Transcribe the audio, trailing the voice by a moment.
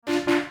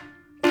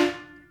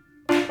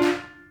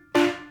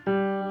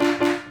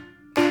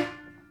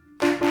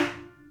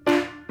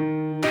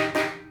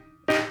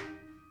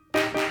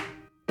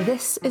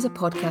This is a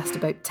podcast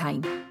about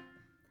time.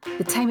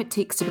 The time it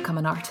takes to become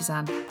an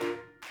artisan.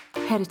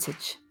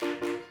 Heritage.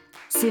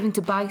 Saving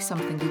to buy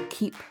something you'll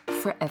keep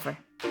forever.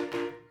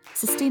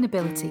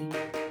 Sustainability.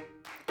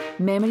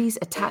 Memories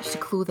attached to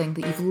clothing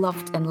that you've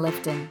loved and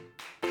lived in.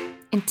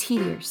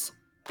 Interiors.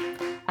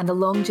 And the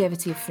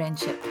longevity of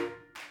friendship.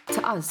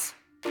 To us,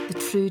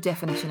 the true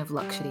definition of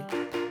luxury.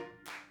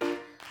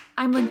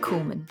 I'm Lynn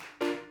Coleman.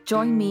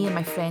 Join me and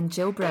my friend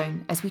Jill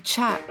Brown as we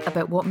chat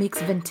about what makes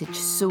vintage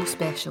so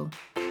special.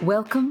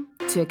 Welcome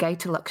to A Guide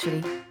to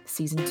Luxury,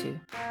 Season 2.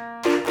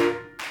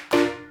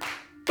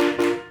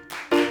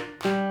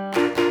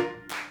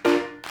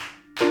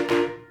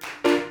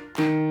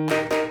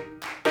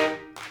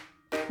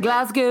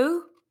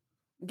 Glasgow?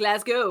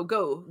 Glasgow,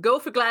 go. Go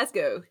for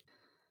Glasgow.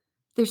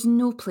 There's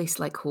no place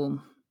like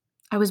home.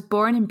 I was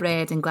born and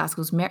bred in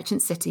Glasgow's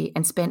merchant city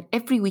and spent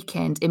every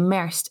weekend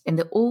immersed in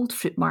the old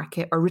fruit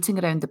market or rooting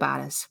around the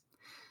barras.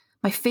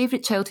 My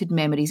favourite childhood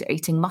memories are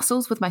eating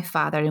mussels with my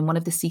father in one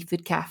of the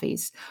seafood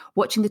cafes,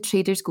 watching the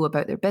traders go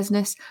about their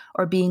business,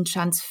 or being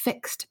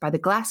transfixed by the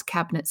glass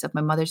cabinets of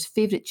my mother's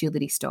favourite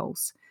jewellery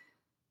stalls.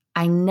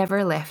 I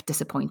never left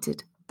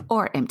disappointed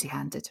or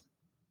empty-handed.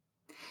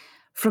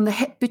 From the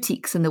hip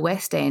boutiques in the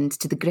West End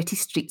to the gritty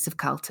streets of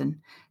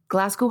Carlton,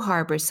 Glasgow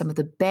harbours some of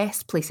the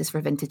best places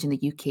for vintage in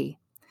the UK.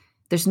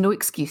 There's no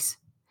excuse.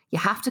 You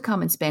have to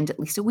come and spend at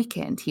least a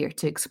weekend here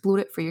to explore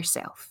it for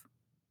yourself.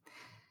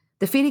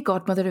 The fairy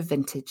godmother of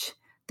vintage,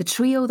 the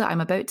trio that I'm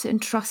about to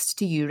entrust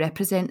to you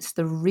represents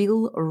the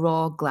real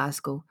raw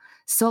Glasgow,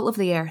 salt of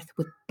the earth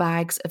with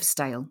bags of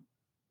style.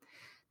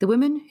 The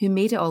woman who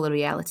made it all a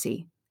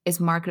reality is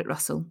Margaret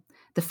Russell,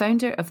 the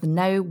founder of the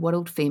now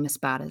world-famous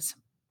Barras.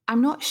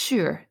 I'm not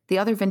sure the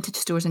other vintage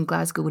stores in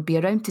Glasgow would be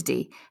around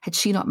today had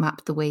she not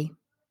mapped the way.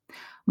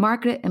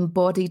 Margaret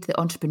embodied the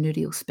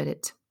entrepreneurial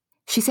spirit.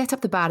 She set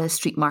up the Barras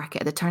street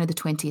market at the turn of the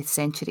 20th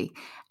century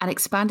and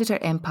expanded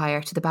her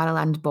empire to the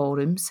Barraland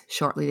ballrooms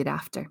shortly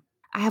thereafter.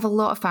 I have a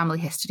lot of family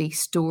history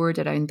stored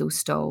around those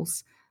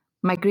stalls.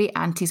 My great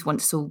aunties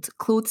once sold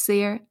clothes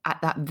there at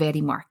that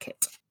very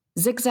market.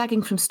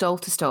 Zigzagging from stall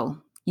to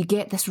stall, you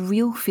get this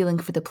real feeling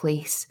for the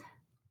place.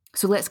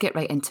 So let's get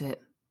right into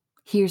it.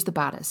 Here's the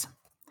Barras.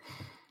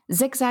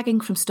 Zigzagging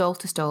from stall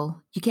to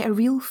stall, you get a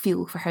real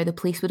feel for how the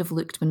place would have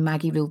looked when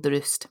Maggie ruled the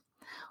roost.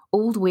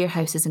 Old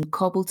warehouses and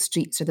cobbled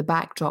streets are the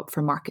backdrop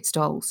for market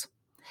stalls.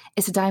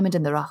 It's a diamond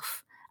in the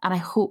rough, and I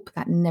hope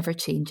that never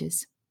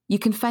changes. You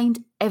can find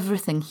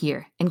everything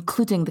here,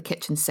 including the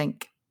kitchen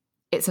sink.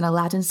 It's an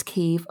Aladdin's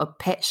cave of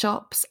pet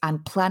shops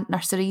and plant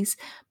nurseries,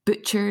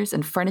 butchers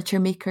and furniture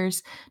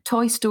makers,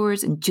 toy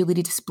stores and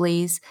jewellery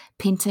displays,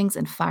 paintings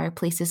and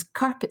fireplaces,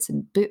 carpets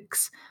and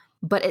books.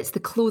 But it's the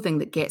clothing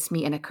that gets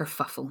me in a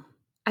kerfuffle.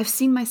 I've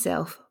seen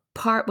myself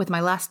part with my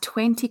last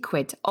 20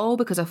 quid, all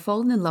because I've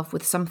fallen in love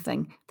with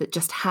something that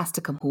just has to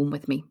come home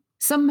with me.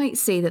 Some might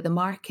say that the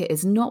market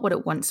is not what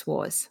it once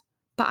was,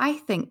 but I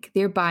think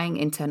they're buying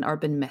into an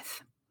urban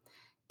myth.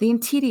 The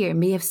interior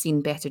may have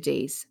seen better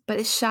days, but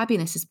its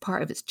shabbiness is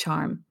part of its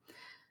charm.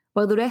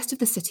 While the rest of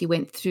the city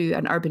went through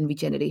an urban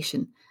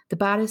regeneration, the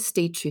Barras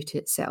stayed true to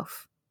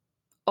itself.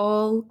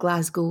 All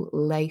Glasgow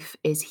life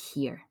is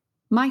here.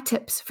 My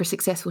tips for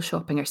successful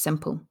shopping are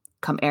simple.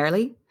 Come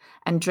early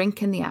and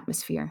drink in the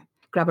atmosphere.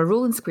 Grab a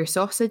roll and square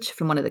sausage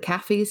from one of the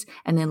cafes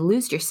and then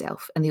lose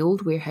yourself in the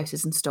old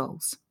warehouses and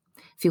stalls.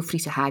 Feel free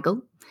to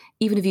haggle.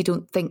 Even if you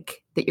don't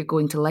think that you're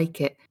going to like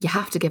it, you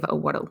have to give it a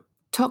whirl.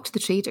 Talk to the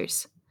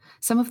traders.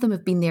 Some of them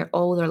have been there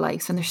all their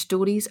lives and their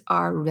stories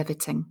are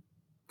riveting.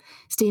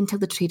 Stay until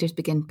the traders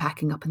begin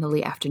packing up in the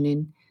late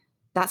afternoon.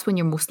 That's when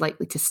you're most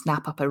likely to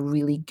snap up a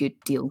really good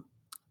deal.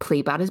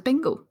 Play Barras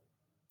bingo.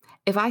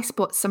 If I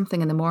spot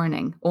something in the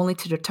morning only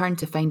to return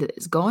to find that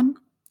it's gone,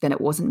 then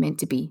it wasn't meant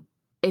to be.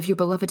 If your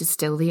beloved is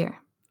still there,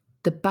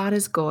 the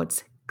Barras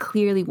gods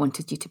clearly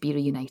wanted you to be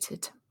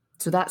reunited.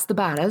 So that's the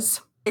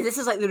Barras. This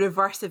is like the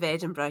reverse of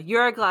Edinburgh.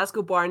 You're a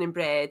Glasgow born and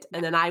bred,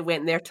 and then I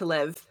went there to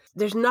live.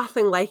 There's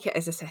nothing like it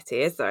as a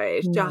city, is there?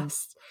 It's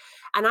just...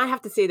 And I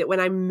have to say that when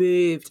I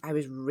moved, I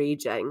was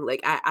raging. Like,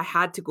 I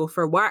had to go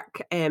for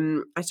work.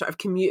 I sort of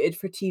commuted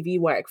for TV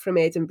work from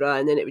Edinburgh,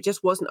 and then it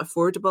just wasn't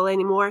affordable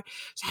anymore.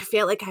 So I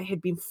felt like I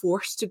had been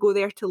forced to go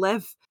there to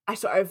live. I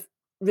sort of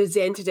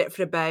resented it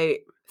for about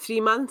 3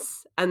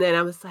 months, and then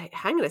I was like,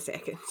 hang on a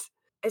second.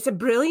 It's a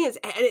brilliant,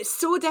 and it's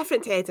so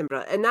different to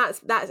Edinburgh. And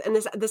that's and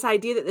this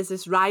idea that there's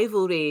this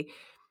rivalry.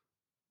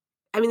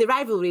 I mean, the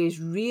rivalry is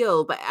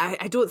real, but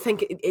I don't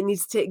think it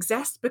needs to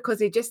exist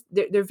because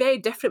they're very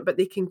different, but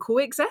they can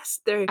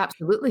coexist.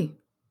 Absolutely.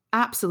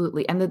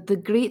 And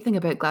the great thing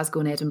about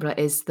Glasgow and Edinburgh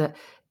is that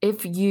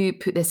if you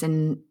put this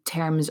in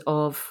terms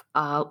of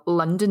a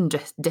London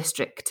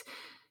district,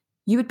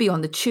 you would be on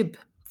the tube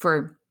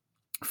for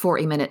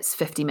 40 minutes,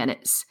 50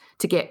 minutes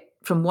to get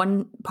from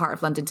one part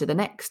of London to the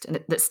next, and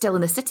that's still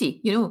in the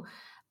city, you know.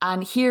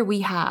 And here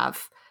we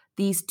have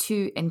these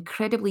two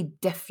incredibly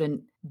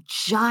different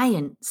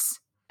giants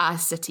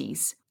as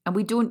cities, and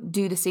we don't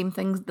do the same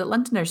things that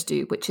Londoners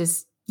do, which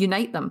is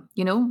unite them,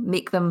 you know,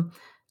 make them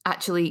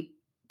actually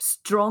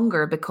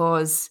stronger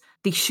because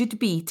they should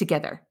be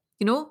together.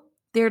 You know,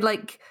 they're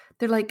like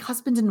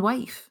husband and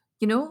wife.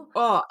 You know?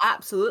 Oh,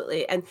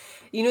 absolutely. And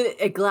you know,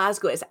 at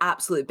Glasgow, its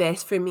absolute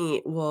best for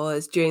me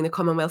was during the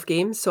Commonwealth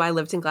Games. So I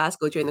lived in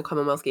Glasgow during the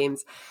Commonwealth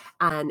Games,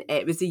 and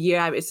it was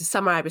the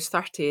summer I was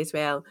 30 as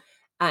well.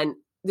 And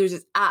there's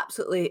this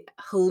absolutely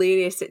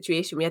hilarious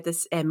situation. We had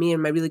this, me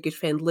and my really good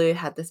friend Lou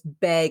had this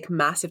big,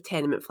 massive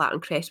tenement flat on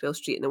Cresswell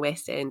Street in the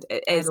West End.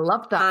 It is, I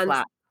love that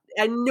flat.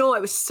 I know,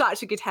 it was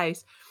such a good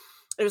house.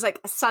 It was like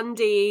a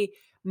Sunday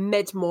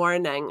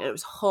mid-morning, and it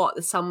was hot.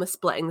 The sun was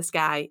splitting the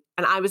sky,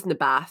 and I was in the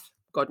bath.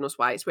 God knows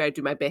why. It's where I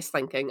do my best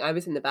thinking. I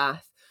was in the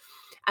bath,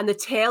 and the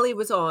telly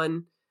was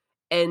on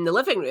in the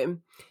living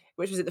room,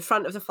 which was at the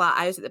front of the flat.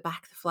 I was at the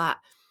back of the flat.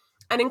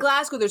 And in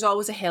Glasgow, there's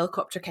always a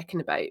helicopter kicking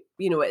about.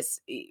 You know,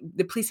 it's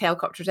the police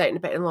helicopter's out and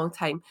about in a long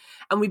time.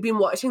 And we've been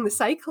watching the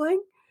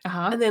cycling.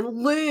 And then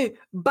Lou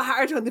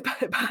battered on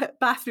the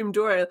bathroom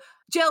door.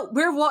 Jill,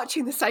 we're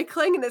watching the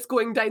cycling and it's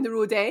going down the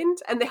road end.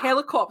 And the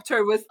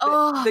helicopter was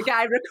the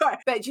guy recording.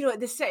 But, you know,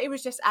 the city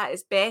was just at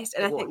its best.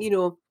 And I think, you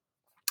know,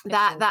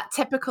 that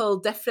typical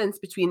difference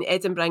between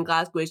Edinburgh and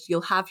Glasgow is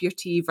you'll have your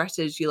tea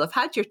versus you'll have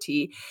had your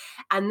tea.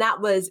 And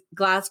that was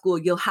Glasgow,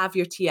 you'll have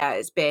your tea at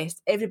its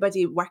best.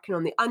 Everybody working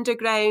on the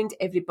underground,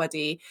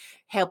 everybody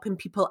helping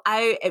people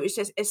out.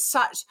 It's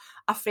such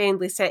a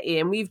friendly city.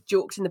 And we've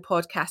joked in the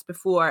podcast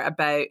before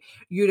about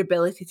your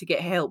ability to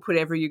get help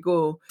wherever you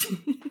go,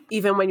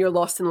 even when you're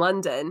lost in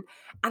London.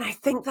 And I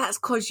think that's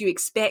because you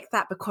expect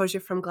that because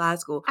you're from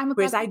Glasgow,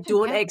 whereas I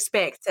don't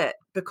expect it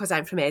because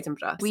I'm from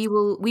Edinburgh. We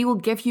will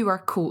give you our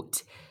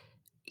coat,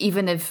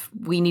 even if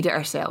we need it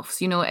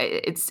ourselves. You know,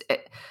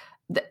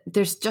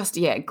 there's just,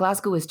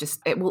 Glasgow is just,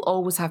 it will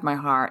always have my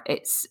heart.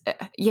 It's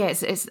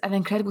an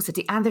incredible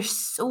city, and there's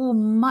so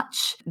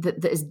much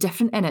that is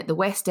different in it. The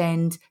West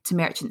End to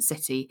Merchant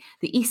City,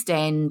 the East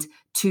End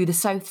to the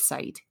South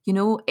Side. You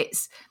know, it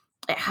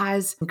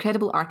has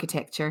incredible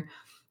architecture.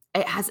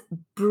 It has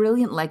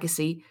brilliant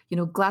legacy. You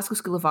know, Glasgow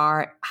School of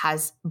Art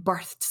has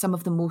birthed some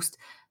of the most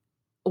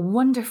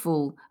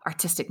wonderful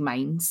artistic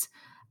minds,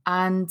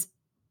 and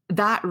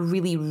that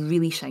really,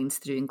 really shines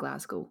through in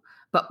Glasgow.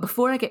 But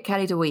before I get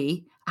carried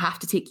away, I have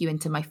to take you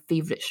into my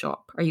favourite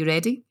shop. Are you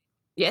ready?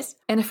 Yes.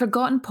 In a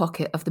forgotten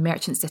pocket of the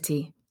Merchant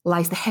City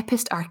lies the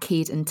hippest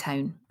arcade in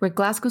town, where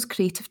Glasgow's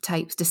creative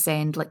types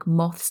descend like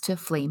moths to a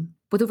flame.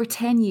 With over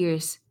 10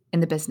 years in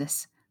the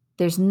business,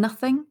 there's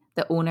nothing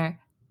the owner,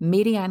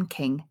 Mary Ann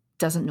King,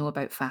 doesn't know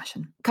about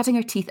fashion. Cutting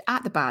her teeth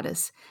at the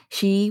Barras,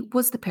 she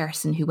was the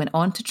person who went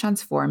on to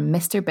transform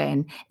Mr.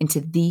 Ben into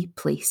the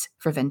place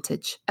for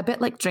vintage. A bit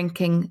like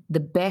drinking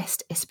the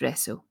best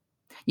espresso.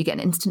 You get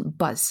an instant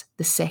buzz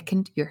the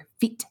second your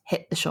feet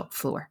hit the shop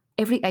floor.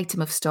 Every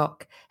item of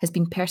stock has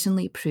been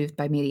personally approved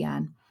by Mary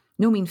Ann.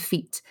 No mean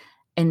feat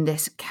in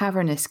this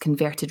cavernous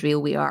converted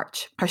railway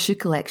arch. Her shoe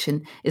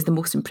collection is the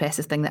most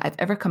impressive thing that I've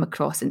ever come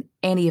across in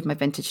any of my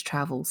vintage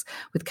travels,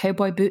 with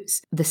cowboy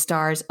boots the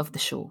stars of the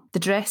show. The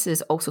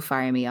dresses also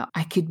fire me up.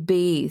 I could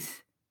bathe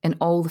in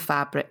all the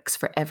fabrics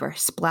forever,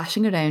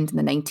 splashing around in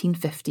the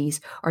 1950s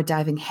or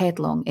diving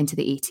headlong into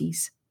the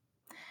 80s.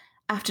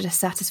 After a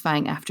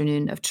satisfying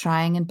afternoon of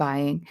trying and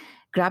buying,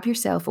 grab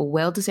yourself a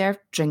well-deserved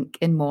drink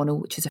in Mono,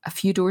 which is a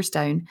few doors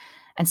down,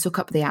 and soak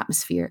up the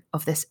atmosphere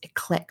of this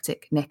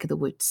eclectic neck of the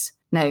woods.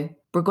 Now,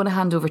 we're going to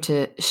hand over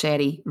to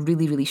Sherry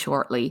really, really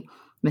shortly.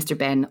 Mr.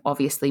 Ben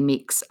obviously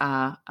makes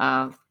a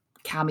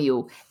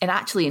cameo, and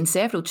actually in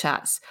several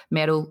chats,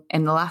 Meryl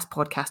in the last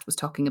podcast was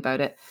talking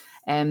about it.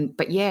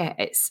 But yeah,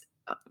 it's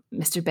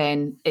Mr.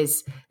 Ben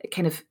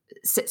kind of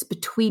sits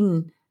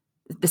between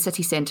the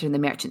city centre and the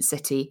Merchant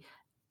City,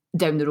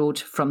 down the road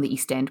from the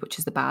East End, which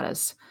is the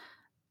Barras.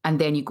 And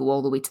then you go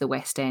all the way to the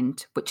West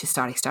End, which is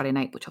Starry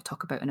Night, which I'll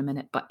talk about in a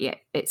minute. But yeah,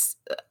 it's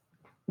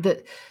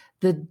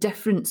the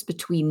difference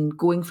between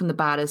going from the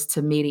Barras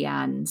to Mary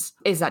Ann's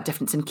is that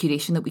difference in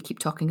curation that we keep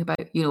talking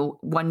about. You know,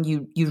 one,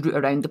 you root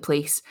around the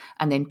place,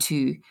 and then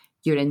two,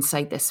 you're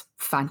inside this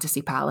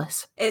fantasy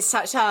palace. It's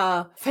such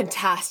a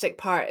fantastic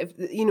part of,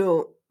 you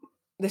know,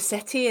 the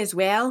city as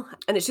well.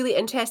 And it's really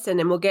interesting,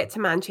 and we'll get to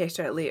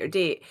Manchester at a later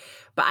date.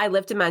 But I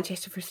lived in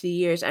Manchester for 3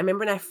 years. I remember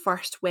when I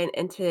first went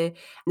into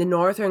the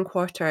northern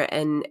quarter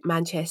in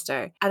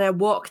Manchester, and I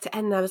walked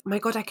in and I was, my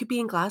God, I could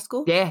be in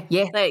Glasgow. Yeah.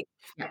 Like,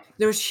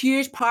 there was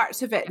huge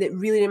parts of it that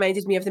really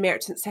reminded me of the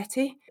Merchant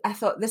City. I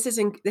thought, this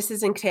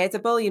is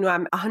incredible. You know,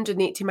 I'm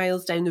 180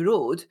 miles down the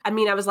road. I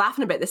mean, I was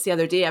laughing about this the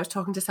other day. I was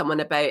talking to someone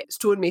about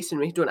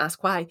stonemasonry, don't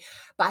ask why.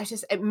 But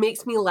it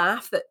makes me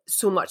laugh that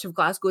so much of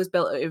Glasgow is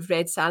built out of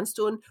red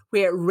sandstone,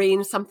 where it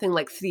rains something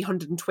like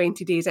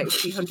 320 days out of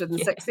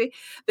 360,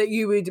 that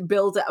you would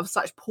build it of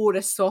such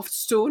porous, soft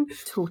stone.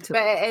 Totally.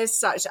 But it is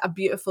such a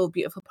beautiful,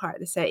 beautiful part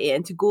of the city.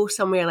 And to go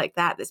somewhere like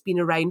that that's been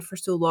around for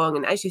so long,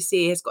 and as you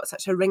say, has got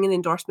such a ringing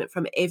endorsement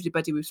from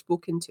everybody we've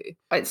spoken to.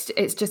 It's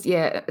just,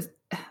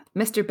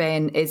 Mr.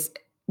 Ben is,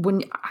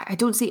 when I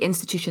don't say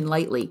institution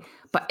lightly,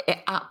 But it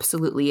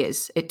absolutely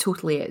is. It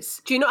totally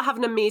is. Do you not have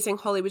an amazing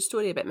Hollywood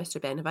story about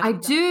Mr. Ben? Have I I made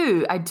that?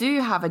 do. I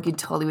do have a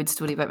good Hollywood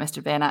story about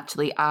Mr. Ben,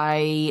 actually.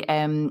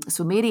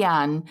 So Mary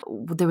Ann,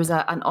 there was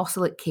an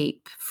oscillate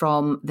cape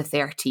from the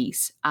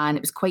 30s, and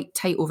it was quite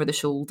tight over the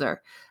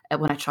shoulder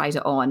when I tried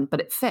it on, but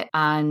it fit.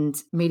 And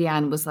Mary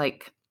Ann was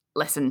like,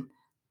 listen,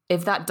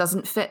 if that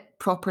doesn't fit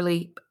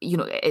properly,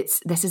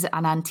 this is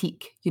an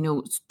antique,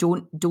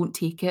 don't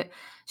take it.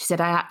 She said,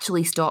 I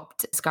actually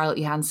stopped Scarlett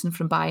Johansson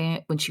from buying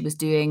it when she was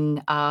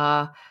doing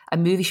a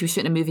movie. She was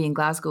shooting a movie in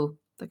Glasgow,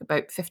 like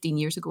about 15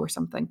 years ago or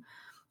something.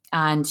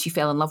 And she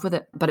fell in love with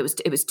it, but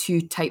it was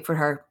too tight for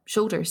her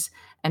shoulders.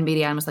 And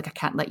Mary Ann was like, I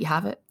can't let you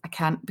have it. I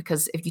can't,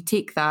 because if you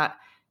take that,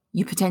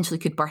 you potentially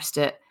could burst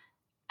it.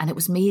 And it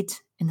was made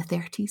in the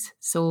 30s.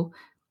 So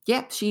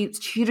yeah, she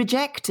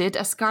rejected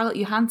a Scarlett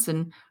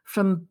Johansson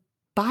from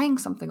buying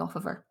something off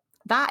of her.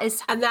 That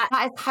is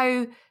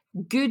how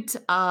good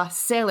a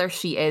seller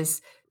she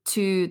is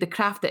to the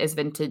craft that is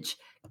vintage,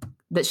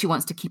 that she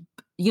wants to keep,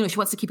 she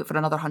wants to keep it for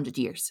another 100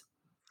 years.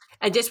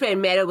 And just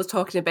when Meryl was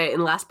talking about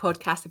in last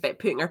podcast about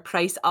putting her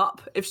price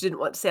up if she didn't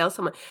want to sell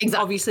someone,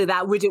 exactly. Obviously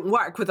that wouldn't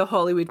work with a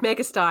Hollywood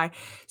megastar.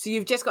 So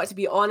you've just got to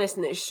be honest,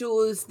 and it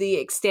shows the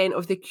extent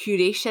of the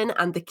curation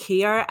and the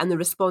care and the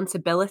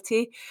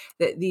responsibility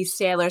that these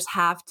sellers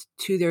have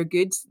to their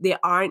goods. They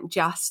aren't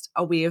just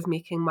a way of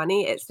making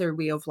money, it's their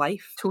way of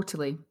life.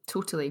 Totally.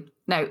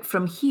 Now,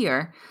 from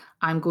here,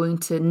 I'm going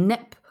to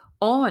nip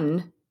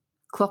on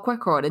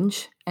Clockwork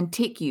Orange and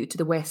take you to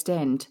the West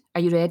End.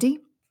 Are you ready?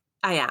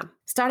 I am.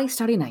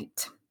 Starry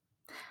night.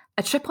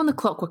 A trip on the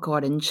Clockwork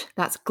Orange,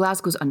 that's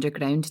Glasgow's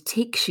Underground,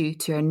 takes you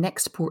to our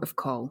next port of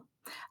call.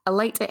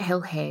 Alight at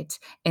Hill Head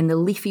in the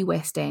leafy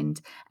West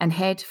End and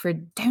head for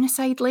down a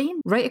side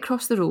lane right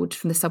across the road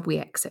from the subway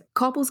exit.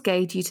 Cobbles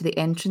guide you to the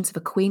entrance of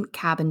a quaint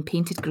cabin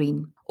painted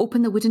green.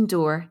 Open the wooden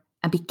door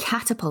and be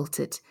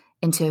catapulted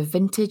into a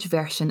vintage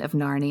version of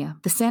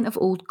Narnia. The scent of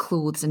old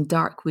clothes and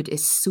dark wood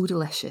is so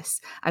delicious,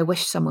 I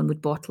wish someone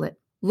would bottle it.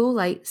 Low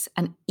lights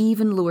and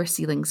even lower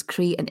ceilings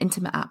create an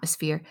intimate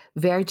atmosphere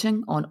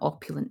verging on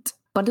opulent.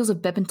 Bundles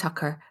of bib and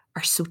tucker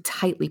are so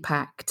tightly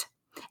packed.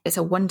 It's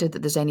a wonder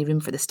that there's any room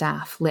for the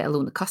staff, let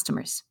alone the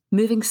customers.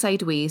 Moving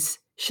sideways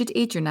should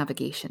aid your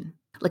navigation.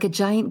 Like a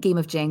giant game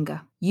of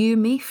Jenga, you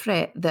may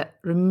fret that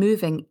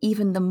removing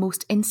even the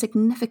most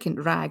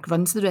insignificant rag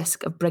runs the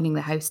risk of bringing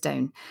the house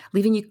down,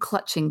 leaving you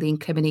clutching the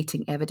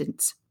incriminating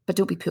evidence. But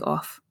don't be put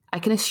off. I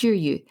can assure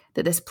you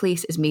that this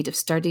place is made of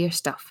sturdier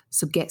stuff,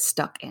 so get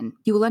stuck in.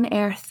 You will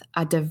unearth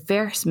a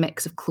diverse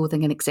mix of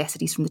clothing and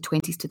accessories from the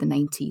 20s to the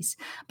 90s,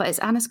 but it's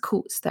Anna's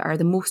coats that are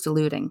the most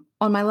alluring.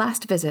 On my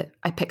last visit,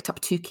 I picked up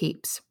 2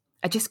 capes.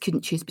 I just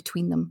couldn't choose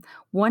between them.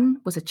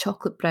 One was a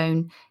chocolate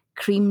brown,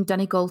 cream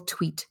Donegal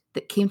tweed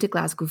that came to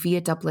Glasgow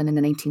via Dublin in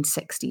the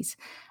 1960s,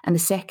 and the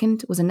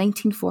second was a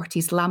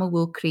 1940s llama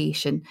wool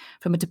creation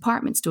from a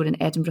department store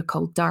in Edinburgh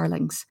called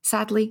Darling's,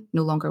 sadly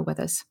no longer with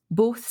us.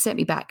 Both sent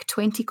me back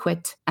 20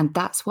 quid, and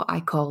that's what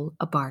I call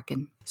a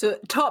bargain. So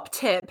top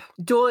tip,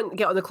 don't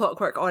get on the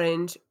Clockwork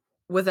Orange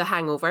with a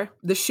hangover.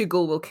 The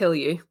shugle will kill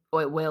you. Oh,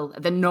 it will.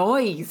 The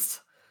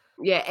noise.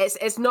 Yeah,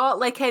 it's not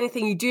like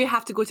anything. You do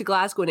have to go to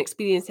Glasgow and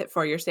experience it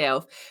for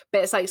yourself,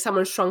 but it's like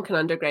someone shrunk an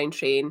underground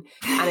train,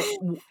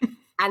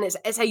 and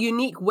it's a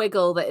unique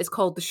wiggle that is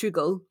called the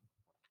shugle.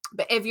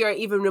 But if you're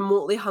even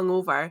remotely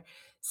hungover,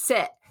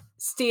 stare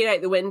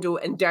out the window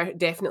and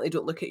definitely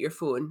don't look at your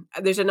phone.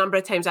 There's a number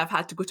of times I've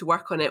had to go to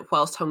work on it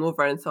whilst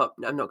hungover and thought,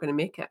 I'm not going to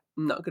make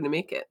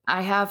it.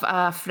 I have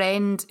a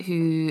friend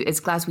who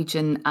is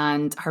Glaswegian,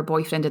 and her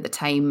boyfriend at the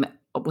time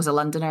was a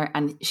Londoner,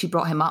 and she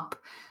brought him up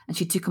and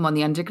she took him on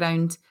the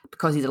underground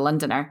because he's a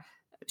Londoner.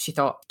 She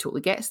thought,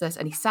 totally gets this.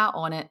 And he sat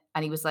on it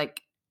and he was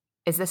like,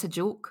 is this a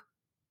joke?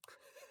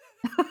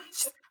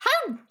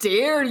 How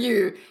dare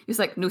you? He was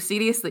like, no,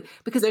 seriously.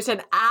 Because there's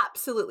an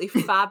absolutely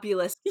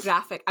fabulous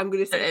graphic, I'm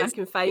going to see if I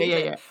can find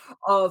it,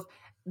 of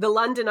the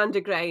London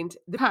Underground,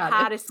 the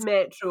Paris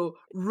Metro,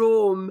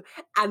 Rome,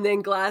 and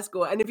then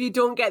Glasgow. And if you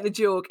don't get the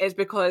joke, it's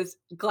because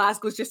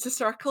Glasgow's just a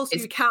circle, so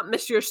you can't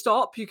miss your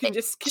stop. You can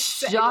just keep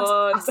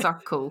a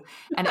circle.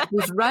 And it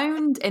goes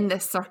round in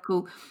this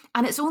circle.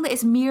 And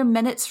it's mere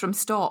minutes from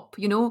stop,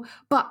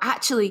 But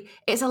actually,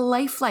 it's a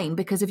lifeline,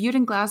 because if you're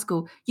in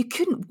Glasgow, you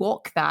couldn't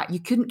walk that. You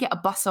couldn't get a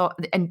bus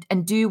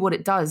and do what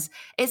it does.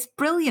 It's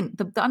brilliant.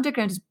 The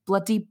Underground is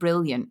bloody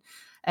brilliant.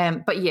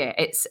 But yeah,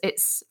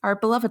 it's our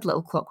beloved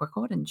little Clockwork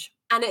Orange.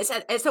 And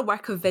it's a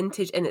work of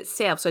vintage in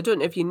itself. So I don't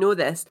know if you know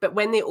this, but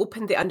when they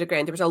opened the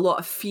Underground, there was a lot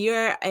of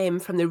fear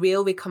from the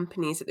railway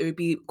companies that there would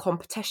be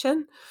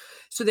competition.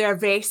 So they are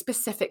very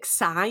specific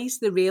size,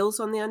 the rails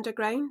on the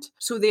Underground.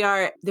 So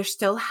they're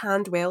still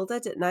hand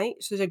welded at night.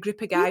 So there's a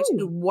group of guys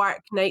who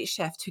work night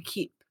shift to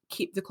keep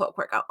the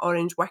Clockwork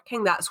Orange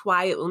working. That's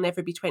why it will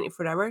never be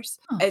 24 hours.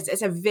 Oh.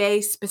 It's a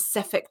very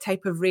specific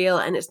type of rail,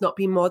 and it's not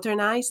been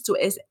modernised. So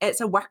it's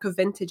a work of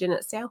vintage in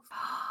itself.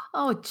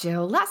 Oh,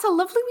 Jill, that's a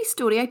lovely wee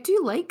story. I do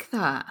like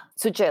that.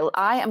 So, Jill,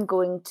 I am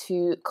going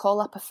to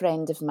call up a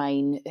friend of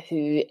mine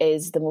who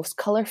is the most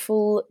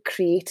colourful,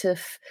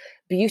 creative,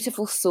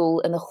 beautiful soul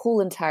in the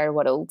whole entire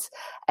world,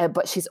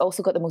 but she's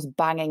also got the most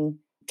banging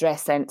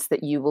dress sense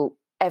that you will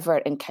ever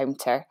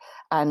encounter.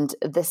 And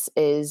this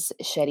is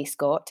Sherry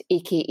Scott,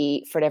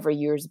 aka Forever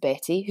Yours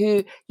Betty,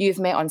 who you've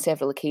met on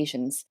several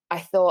occasions. I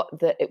thought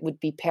that it would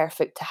be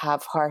perfect to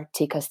have her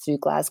take us through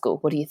Glasgow.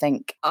 What do you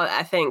think?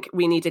 I think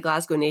we need a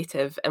Glasgow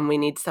native, and we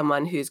need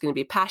someone who's going to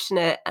be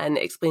passionate and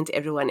explain to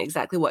everyone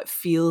exactly what it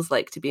feels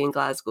like to be in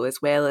Glasgow,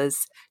 as well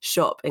as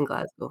shop in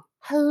Glasgow.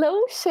 Hello,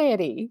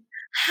 Sherry.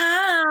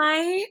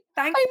 Hi,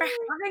 thanks for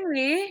having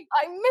me.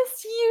 I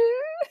miss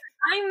you.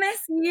 I miss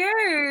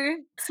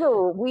you.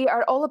 So we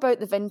are all about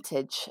the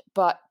vintage,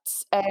 but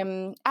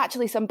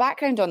actually some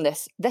background on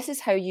this. This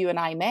is how you and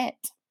I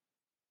met.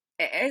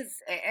 It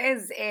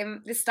is.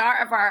 The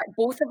start of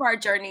both of our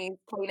journeys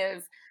kind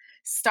of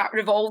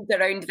revolved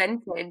around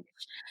vintage.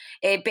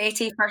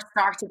 Betty first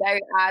started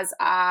out as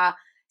a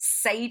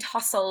side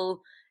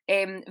hustle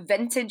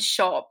vintage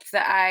shop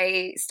that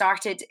I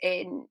started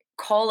in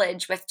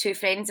college with two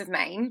friends of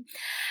mine,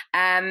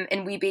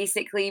 and we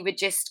basically would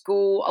just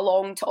go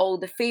along to all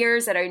the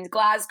fairs around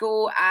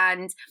Glasgow,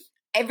 and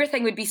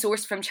everything would be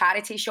sourced from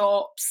charity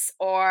shops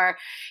or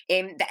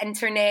the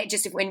internet.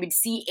 Just when we'd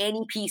see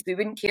any piece, we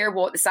wouldn't care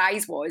what the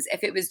size was.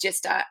 If it was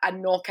just a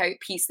knockout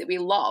piece that we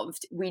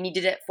loved, we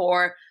needed it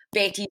for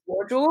Betty's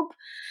wardrobe.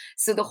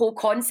 So the whole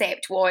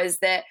concept was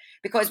that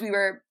because we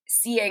were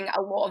seeing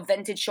a lot of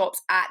vintage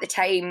shops at the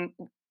time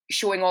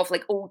showing off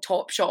like old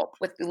Topshop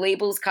with the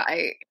labels cut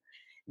out,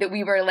 that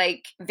we were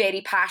like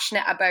very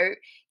passionate about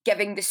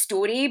giving the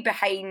story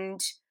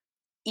behind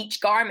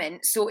each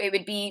garment. So it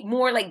would be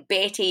more like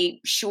Betty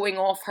showing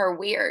off her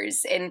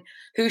wares and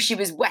who she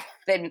was with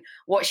and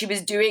what she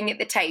was doing at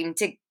the time,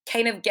 to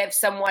kind of give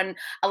someone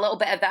a little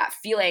bit of that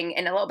feeling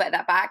and a little bit of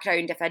that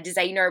background. If a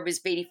designer was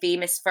very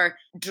famous for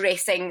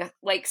dressing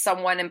like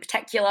someone in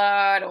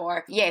particular,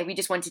 or we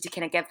just wanted to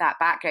kind of give that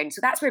background.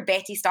 So that's where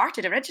Betty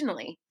started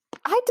originally.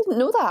 I didn't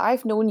know that.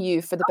 I've known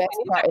you for the best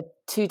part of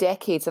 2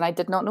 decades, and I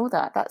did not know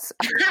that. That's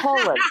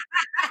appalling.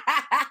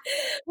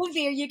 Well,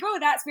 there you go.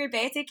 That's where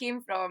Betty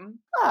came from.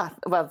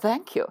 Well,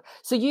 thank you.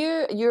 So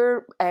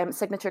your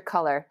signature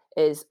colour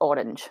is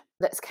orange.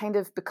 That's kind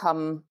of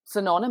become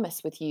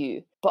synonymous with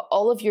you. But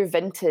all of your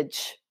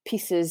vintage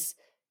pieces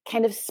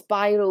kind of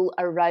spiral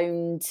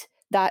around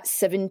that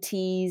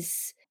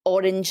 70s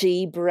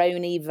orangey,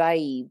 browny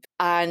vibe.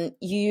 And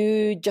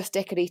you just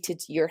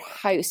decorated your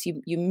house.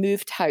 You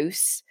moved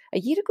house a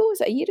year ago.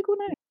 Is it a year ago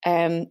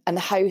now? And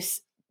the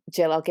house,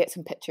 Jill, I'll get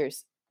some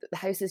pictures. The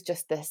house is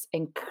just this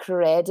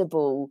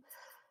incredible.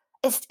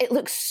 It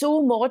looks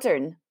so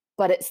modern,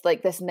 but it's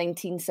like this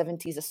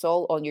 1970s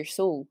assault on your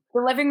soul.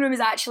 The living room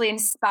is actually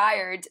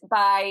inspired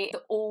by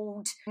the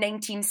old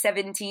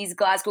 1970s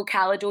Glasgow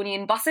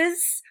Caledonian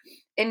buses.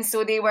 And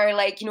so they were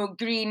like,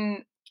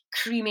 green,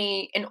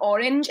 creamy and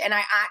orange. And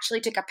I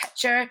actually took a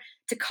picture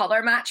to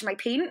colour match my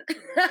paint.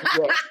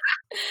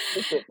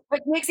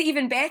 Which makes it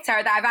even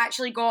better that I've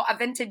actually got a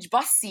vintage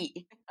bus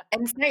seat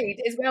inside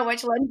as well,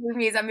 which Lynn gave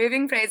me as a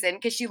moving present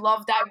because she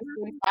loved that I was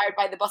so inspired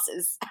by the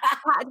buses. We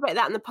talked about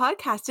that in the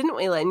podcast, didn't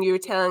we, Lynn? You were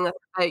telling us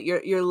about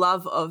your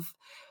love of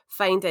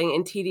finding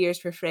interiors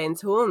for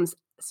friends' homes.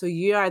 So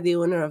you are the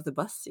owner of the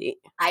bus seat.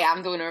 I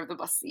am the owner of the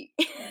bus seat.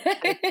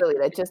 It's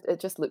brilliant. It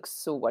just looks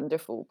so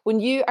wonderful. When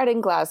you are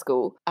in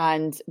Glasgow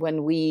and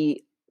when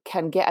we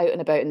can get out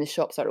and about and the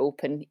shops are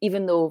open,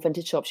 even though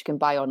vintage shops you can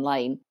buy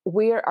online,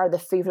 where are the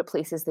favourite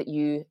places that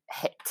you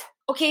hit?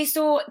 Okay,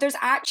 so there's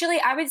actually,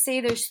 I would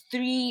say there's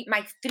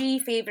my three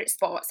favourite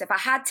spots. If I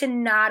had to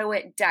narrow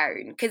it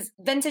down, because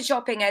vintage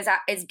shopping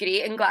is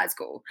great in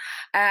Glasgow,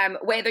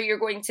 whether you're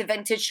going to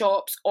vintage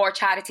shops or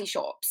charity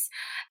shops,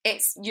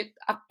 it's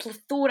a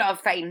plethora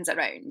of finds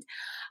around.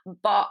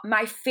 But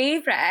my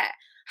favourite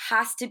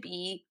has to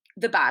be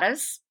the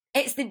Barras.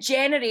 It's the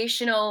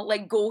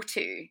generational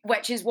go-to,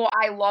 which is what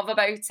I love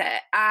about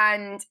it.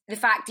 And the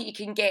fact that you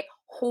can get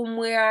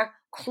homeware,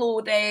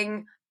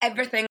 clothing,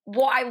 everything.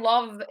 What I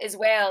love as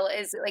well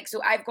is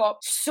so I've got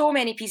so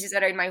many pieces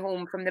around my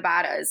home from the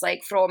Barras,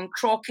 from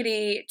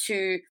crockery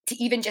to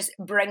even just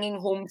bringing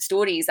home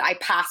stories that I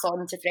pass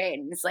on to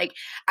friends.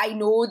 I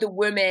know the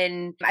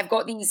woman, I've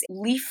got these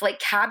leaf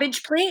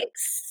cabbage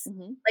plates,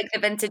 the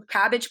vintage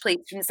cabbage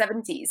plates from the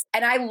 70s.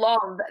 And I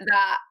love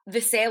that the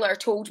seller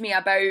told me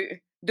about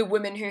the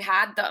woman who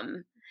had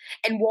them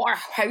and what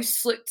her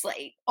house looked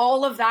like.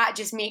 All of that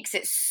just makes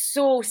it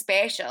so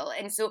special.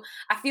 And so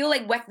I feel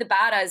like with the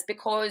Barras,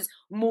 because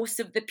most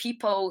of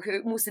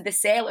the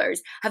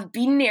sellers have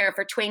been there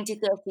for 20,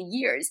 30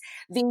 years,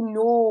 they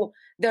know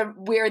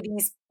where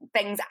these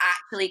things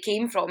actually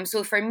came from.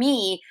 So for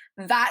me,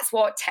 that's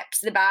what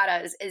tips the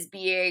Barras as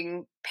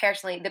being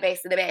personally the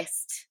best of the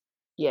best.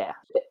 Yeah,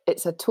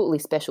 it's a totally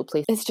special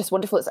place. It's just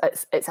wonderful.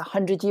 It's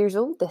 100 years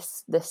old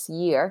this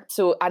year.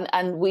 So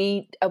and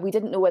we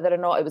didn't know whether or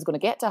not it was going to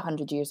get to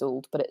 100 years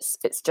old, but it's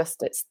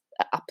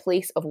a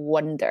place of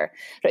wonder.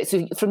 Right.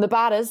 So from the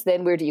Barras,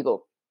 then where do you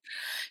go?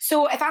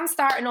 So if I'm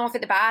starting off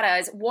at the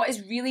Barras, what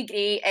is really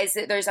great is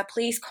that there's a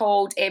place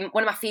called,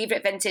 one of my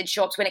favourite vintage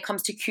shops when it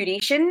comes to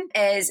curation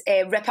is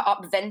Rip It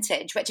Up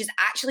Vintage, which is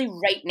actually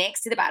right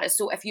next to the Barras.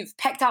 So if you've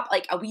picked up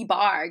like a wee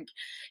barg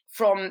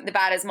from the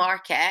Barras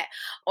market,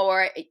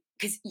 or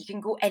because you can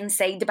go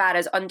inside the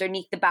Barras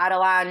underneath the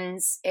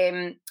Barrowlands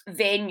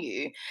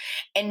venue,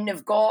 and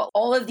they've got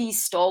all of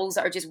these stalls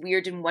that are just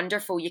weird and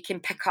wonderful. You can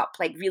pick up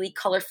like really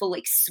colourful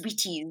like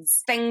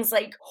sweeties, things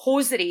like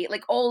hosiery,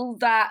 like all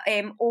that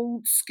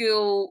old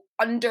school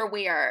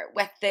underwear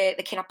with the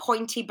kind of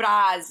pointy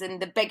bras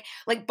and the big,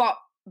 like, but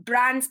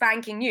brand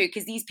spanking new,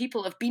 because these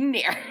people have been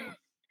there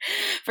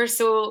for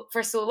so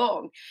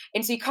long.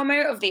 And so you come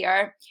out of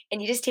there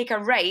and you just take a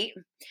right,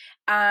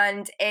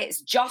 and it's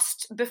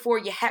just before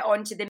you hit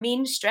onto the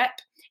main strip,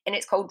 and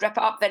it's called Rip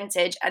It Up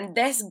Vintage. And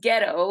this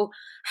girl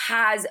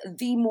has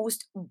the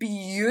most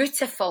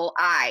beautiful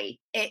eye.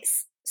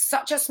 It's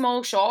such a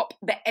small shop,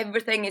 but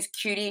everything is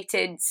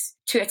curated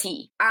to a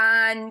T.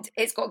 And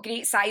it's got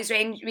great size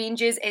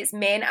ranges. It's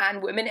men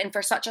and women. And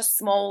for such a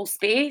small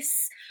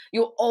space,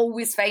 you'll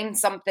always find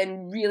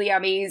something really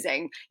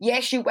amazing.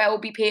 Yes, you will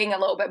be paying a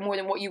little bit more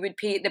than what you would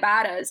pay at the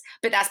Barras,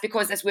 but that's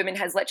because this woman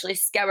has literally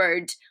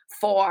scoured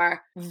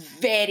for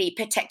very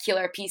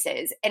particular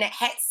pieces. And it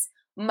hits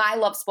my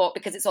love spot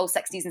because it's all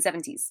 60s and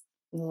 70s.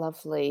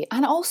 Lovely.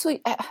 And also,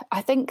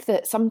 I think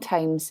that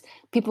sometimes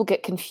people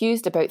get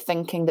confused about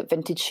thinking that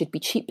vintage should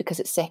be cheap because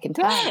it's second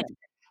hand,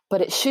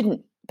 but it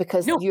shouldn't,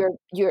 because you're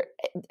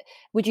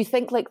would you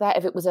think like that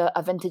if it was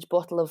a vintage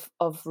bottle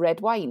of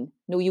red wine?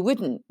 No, you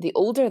wouldn't. The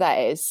older that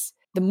is,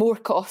 the more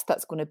cost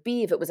that's going to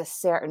be if it was a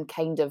certain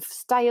kind of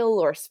style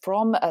or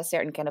from a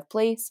certain kind of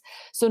place.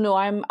 So no,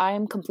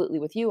 I'm completely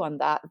with you on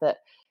that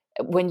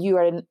when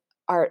you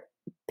are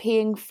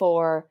paying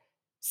for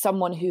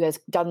someone who has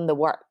done the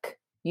work,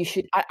 you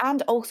should,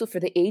 and also for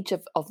the age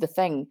of the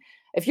thing.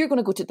 If you're going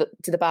to go to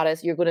the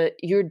Barras,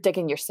 you're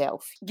digging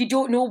yourself. You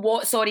don't know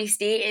what state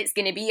it's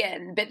going to be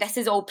in, but this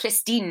is all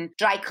pristine,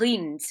 dry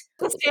cleaned.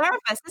 It's a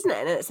service, isn't it?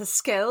 And it's a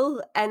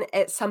skill, and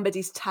it's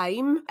somebody's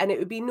time. And it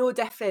would be no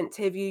different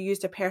if you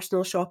used a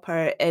personal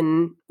shopper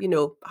in,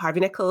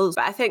 Harvey Nichols.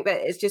 But I think that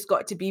it's just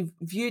got to be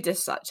viewed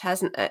as such,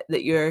 hasn't it?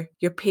 That you're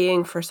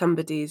paying for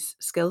somebody's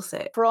skill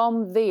set.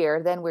 From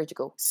there, then where'd you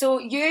go? So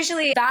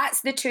usually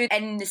that's the two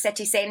in the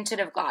city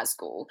centre of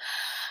Glasgow.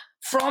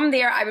 From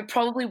there, I would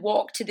probably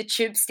walk to the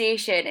tube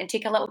station and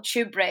take a little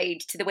tube ride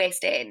to the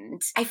West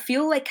End. I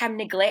feel like I'm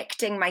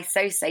neglecting my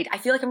south side. I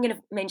feel like I'm going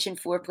to mention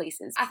 4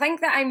 places. I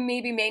think that I'm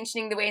maybe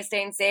mentioning the West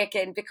End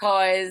second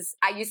because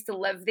I used to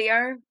live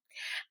there.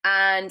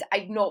 And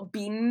I've not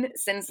been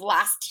since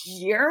last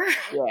year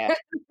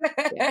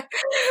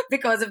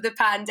because of the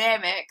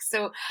pandemic.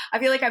 So I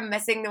feel like I'm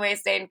missing the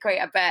West End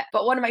quite a bit.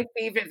 But one of my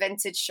favourite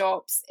vintage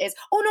shops is,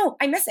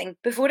 I'm missing.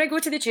 Before I go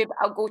to the tube,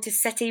 I'll go to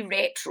City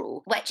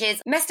Retro, which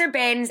is Mr.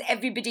 Ben's.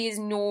 Everybody is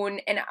known.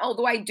 And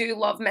although I do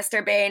love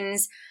Mr.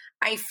 Ben's,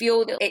 I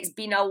feel that it's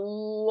been a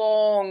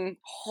long,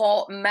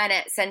 hot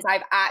minute since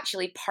I've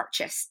actually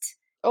purchased.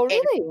 Oh,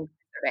 really?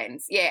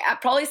 Ben's. Yeah,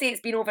 I'd probably say it's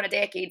been over a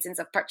decade since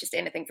I've purchased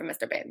anything from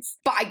Mr. Ben's.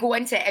 But I go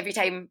into it every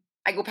time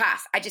I go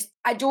past.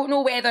 I don't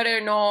know whether or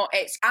not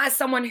it's, as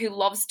someone who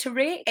loves to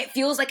rake, it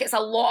feels like it's a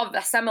lot of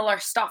the similar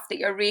stuff that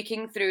you're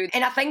raking through.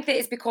 And I think that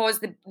it's because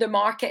the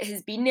market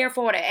has been there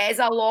for it. It is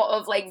a lot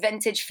of like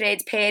vintage Fred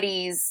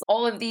Perry's,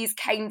 all of these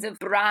kinds of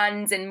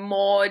brands and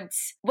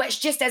mods,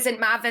 which just isn't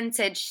my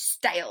vintage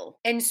style.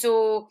 And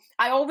so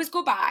I always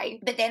go by,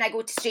 but then I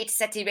go straight to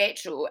City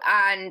Retro.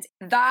 And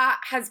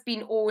that has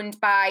been owned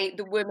by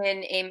the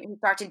woman who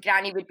started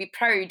Granny Would Be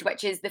Proud,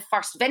 which is the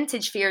first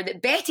vintage fair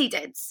that Betty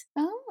did.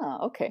 Oh,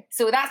 okay.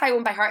 So that's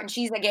owned by her, and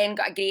she's again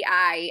got a great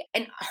eye,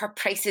 and her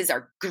prices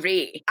are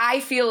great. I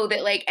feel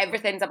that like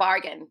everything's a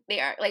bargain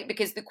there, like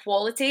because the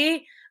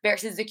quality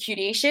versus the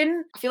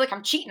curation, I feel like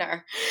I'm cheating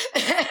her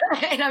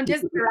and I'm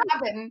just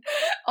grabbing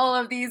all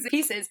of these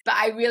pieces. But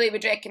I really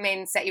would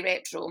recommend City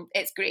Retro.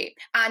 It's great.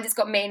 And it's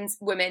got men's,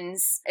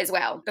 women's as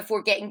well.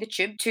 Before getting the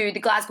tube to the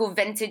Glasgow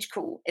Vintage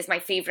Co. is my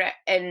favourite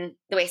in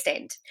the West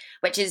End,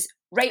 which is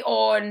right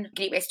on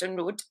Great Western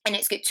Road, and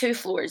it's got 2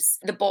 floors.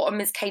 The bottom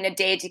is kind of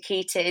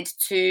dedicated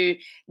to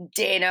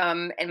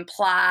denim and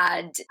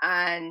plaid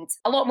and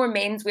a lot more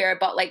menswear,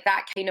 but like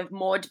that kind of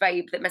mod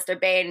vibe that Mr.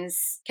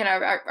 Ben's kind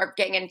of are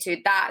getting into,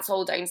 that's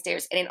all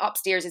downstairs. And then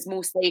upstairs is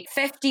mostly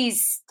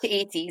 50s to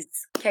 80s,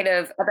 kind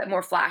of a bit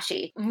more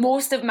flashy.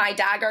 Most of my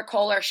dagger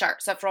collar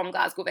shirts are from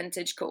Glasgow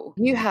Vintage Co.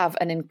 You have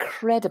an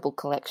incredible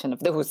collection of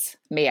those,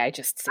 may I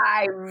just say.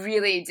 I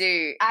really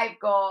do. I've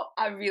got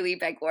a really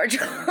big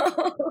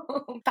wardrobe.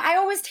 But I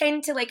always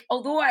tend to like,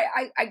 although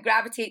I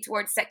gravitate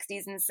towards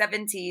 60s and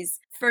 70s,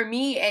 for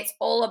me, it's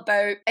all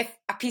about if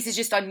a piece is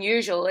just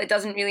unusual. It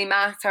doesn't really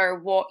matter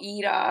what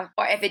era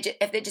or if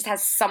it just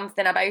has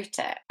something about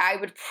it. I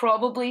would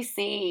probably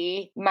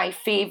say my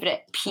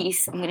favourite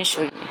piece. I'm going to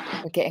show you.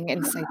 We're getting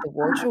inside the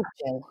wardrobe,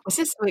 Jill. This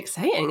is so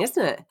exciting,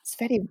 isn't it? It's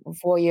very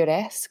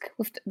voyeuresque.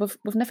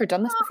 We've never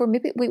done this before.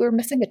 Maybe we were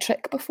missing a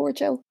trick before,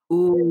 Jill.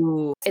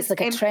 Ooh. It's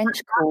like a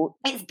trench coat.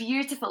 It's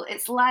beautiful.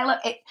 It's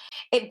lilac.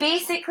 It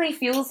basically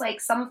feels like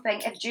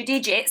something. If Judy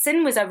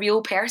Jetson was a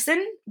real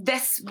person,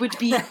 this would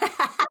be.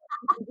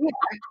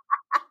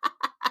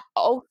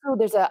 Also,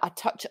 there's a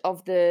touch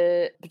of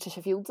the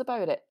Patricia Fields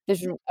about it.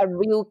 There's a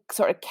real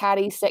sort of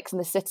Carrie Sex in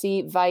the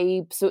City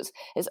vibe. So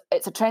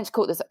it's a trench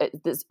coat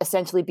that's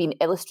essentially been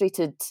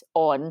illustrated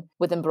on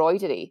with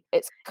embroidery.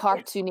 It's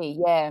cartoony,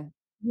 yeah.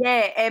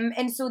 Yeah,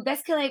 and so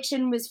this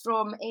collection was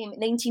from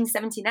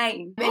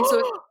 1979, and so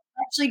it's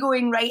actually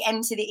going right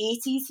into the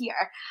 80s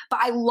here. But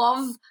I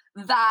love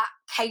that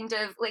kind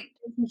of like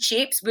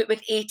shapes, but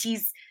with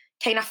 80s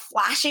kind of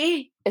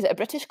flashy. Is it a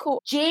British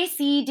coat?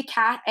 JC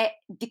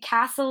de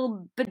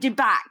Castle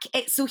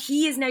Dubac. So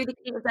he is now the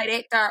creative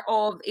director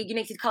of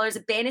United Colours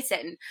of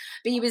Benetton,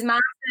 but he was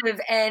massive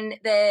in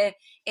the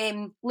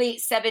late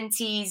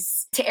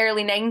 70s to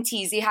early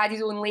 90s. He had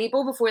his own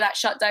label before that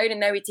shut down, and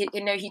now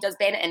he does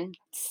Benetton.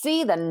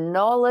 See the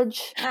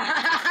knowledge.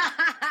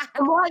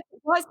 And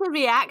what's the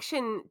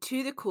reaction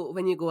to the coat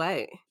when you go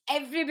out?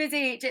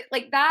 Everybody,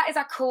 like, that is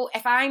a coat.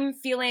 If I'm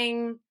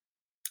feeling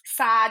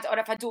sad or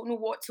if I don't know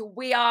what to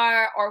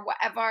wear or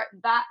whatever,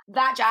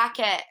 that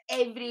jacket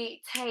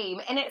every time.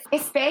 And it's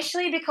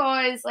especially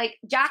because like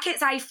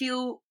jackets, I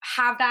feel,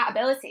 have that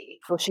ability.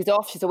 So she's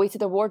off. She's away to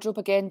the wardrobe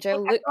again,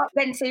 Jill. Look.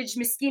 Vintage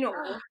Moschino.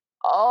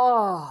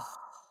 Oh,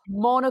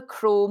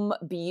 monochrome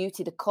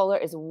beauty. The colour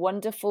is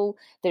wonderful.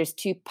 There's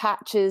 2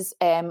 patches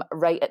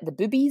right at the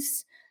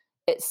boobies.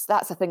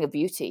 That's a thing of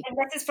beauty. And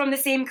this is from the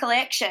same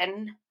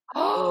collection.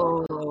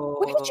 Oh,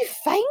 where did you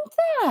find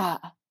that?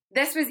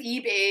 This was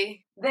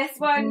eBay. This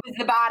one was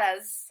the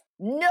Barras.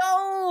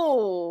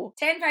 No!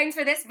 £10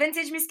 for this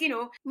vintage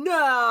Moschino.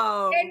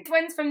 No! 10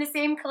 twins from the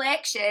same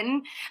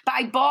collection. But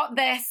I bought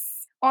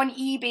this on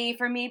eBay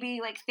for maybe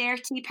like £30.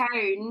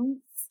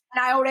 And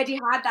I already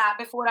had that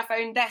before I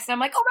found this. And I'm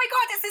like, oh my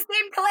God, it's the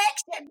same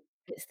collection.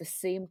 It's the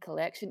same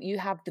collection. You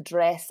have the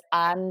dress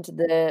and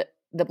the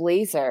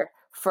blazer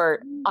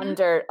for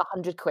under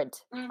 100 quid.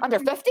 Under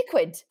 50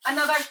 quid.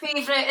 Another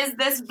favourite is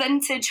this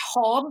vintage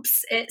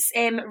Hobbs. It's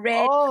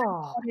red,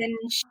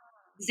 orange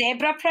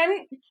zebra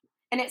print,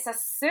 and it's a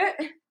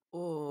suit.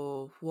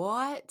 Oh,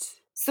 what?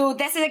 So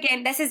this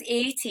is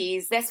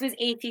 80s. This was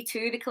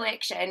 82, the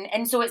collection.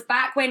 And so it's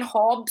back when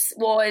Hobbs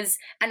was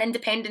an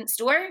independent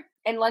store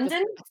in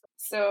London.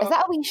 So is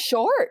that a wee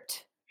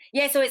short?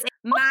 Yeah, so it's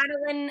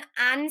Marilyn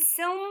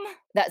Anselm.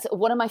 That's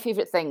one of my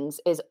favourite things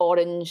is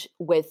orange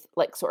with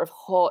like sort of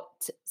hot,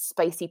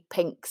 spicy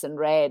pinks and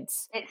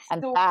reds.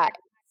 And that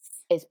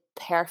is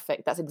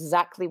perfect. That's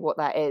exactly what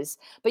that is.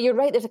 But you're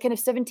right, there's a kind of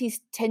 70s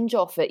tinge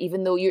off it,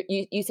 even though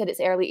you said it's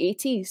early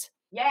 80s.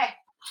 Yeah.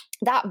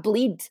 That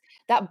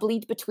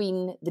bleed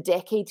between the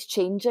decades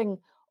changing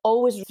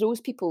always throws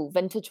people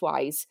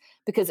vintage-wise,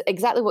 because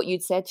exactly what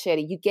you'd said,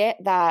 Sherry, you get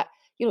that.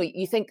 You know,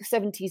 you think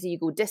 70s, you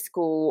go disco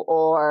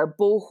or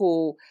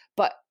boho,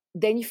 but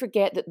then you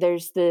forget that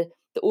there's the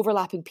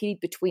overlapping period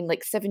between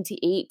like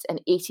 78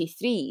 and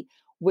 83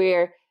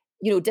 where,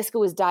 you know,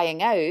 disco is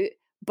dying out,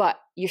 but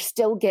you're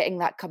still getting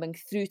that coming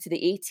through to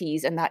the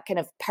 80s and that kind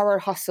of power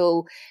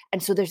hustle.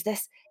 And so there's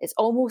this, it's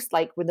almost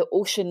like when the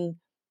ocean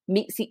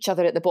meets each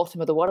other at the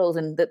bottom of the world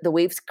and the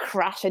waves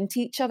crash into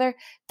each other.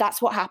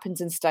 That's what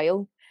happens in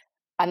style.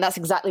 And that's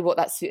exactly what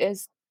that suit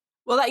is.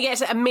 Well, that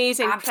gets an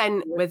amazing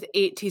print with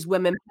 80s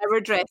women power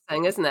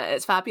dressing, isn't it?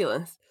 It's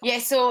fabulous. Yeah,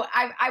 so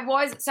I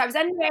was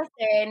in the West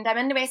End. I'm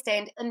in the West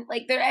End, and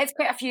like there is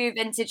quite a few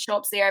vintage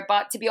shops there.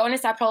 But to be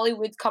honest, I probably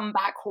would come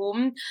back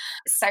home,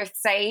 South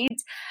Side.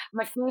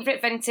 My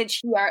favourite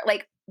vintage here,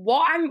 like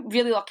what I'm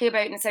really lucky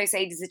about in the South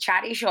Side is the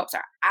charity shops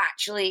are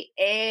actually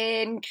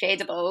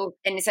incredible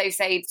in the South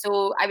Side.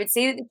 So I would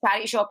say that the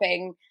charity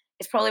shopping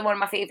is probably one of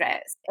my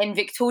favourites. In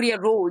Victoria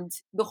Road,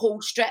 the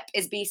whole strip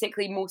is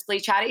basically mostly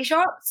charity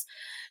shops.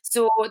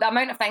 So the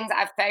amount of things that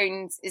I've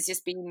found is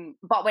just been...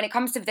 But when it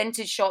comes to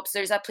vintage shops,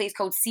 there's a place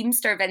called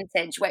Seamster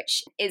Vintage,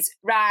 which is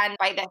ran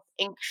by this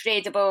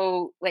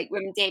incredible like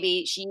woman,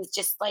 Debbie. She's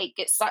just like,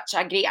 it's such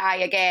a great eye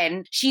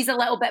again. She's a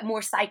little bit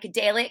more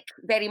psychedelic,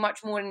 very much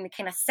more in the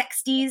kind of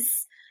 60s,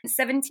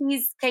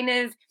 70s kind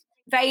of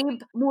vibe,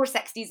 more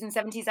 60s and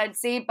 70s I'd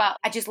say, but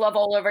I just love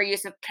all of her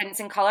use of prints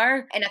and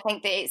colour, and I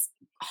think that it's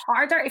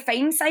harder to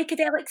find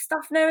psychedelic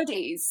stuff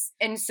nowadays,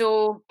 and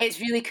so it's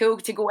really cool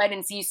to go in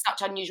and see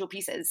such unusual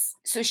pieces.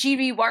 So she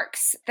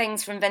reworks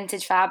things from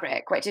vintage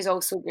fabric, which is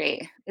also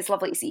great. It's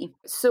lovely to see.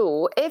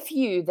 So if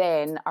you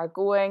then are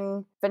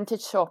going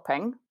vintage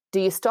shopping, do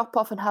you stop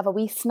off and have a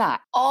wee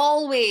snack?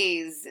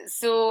 Always.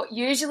 So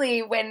usually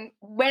when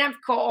I've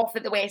got off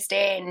at the West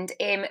End,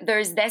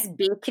 there's this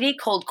bakery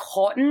called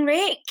Cotton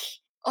Rake.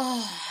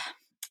 Oh,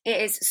 it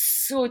is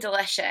so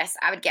delicious.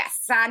 I would get a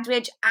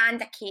sandwich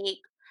and a cake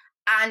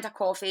and a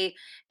coffee.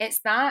 It's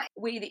that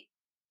way that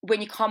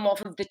when you come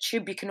off of the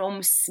tube, you can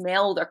almost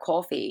smell their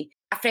coffee.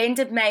 A friend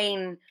of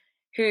mine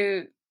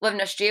who lives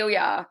in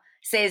Australia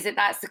says that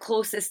that's the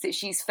closest that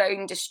she's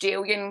found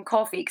Australian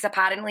coffee, because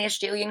apparently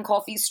Australian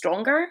coffee is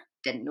stronger.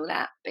 Didn't know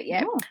that, but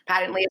yeah,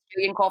 apparently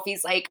Australian coffee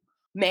is like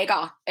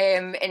mega.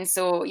 And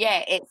so,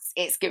 yeah,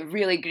 it's got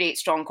really great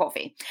strong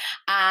coffee.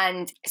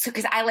 And so,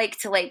 because I like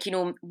to, like, you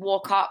know,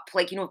 walk up,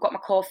 like, you know, I've got my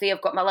coffee,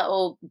 I've got my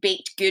little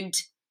baked good,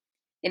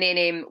 and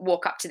then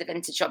walk up to the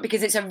vintage shop,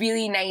 because it's a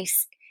really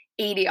nice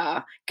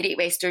area, Great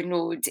Western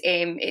Road.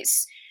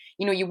 It's,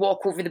 you know, you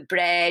walk over the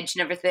bridge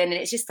and everything, and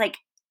it's just like,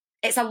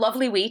 it's a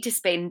lovely way to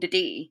spend the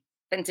day,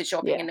 vintage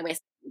shopping in the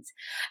West End.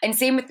 And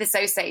same with the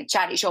South Side,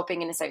 charity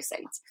shopping in the South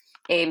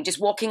Side. Just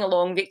walking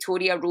along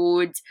Victoria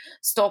Road,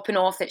 stopping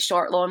off at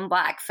Short Lawn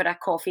Black for a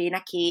coffee and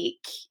a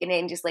cake, and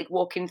then just like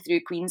walking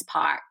through Queen's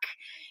Park.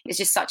 It's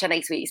just such a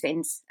nice way to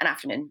spend an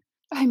afternoon.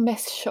 I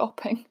miss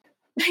shopping.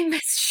 I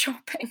miss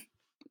shopping.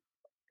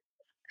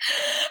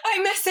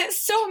 I miss it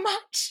so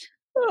much.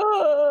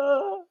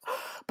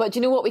 But do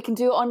you know what? We can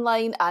do it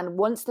online, and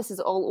once this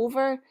is all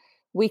over,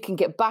 we can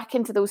get back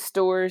into those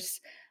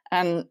stores,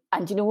 and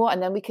you know what?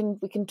 And then we can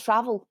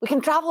travel. We can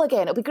travel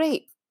again. It'll be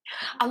great.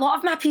 A lot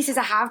of my pieces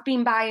I have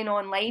been buying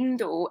online,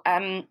 though.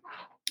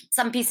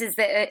 Some pieces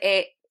that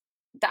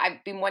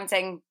I've been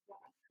wanting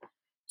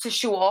to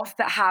show off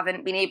that I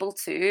haven't been able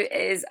to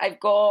is I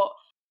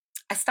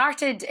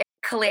started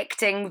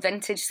collecting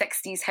vintage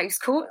 60s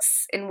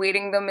housecoats and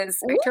wearing them as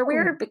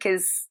outerwear,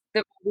 because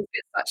they've always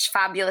got such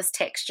fabulous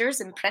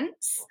textures and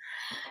prints.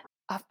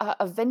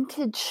 A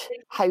vintage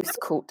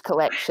housecoat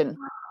collection.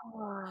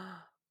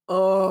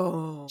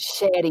 Oh,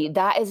 Sherry,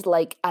 that is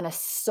like an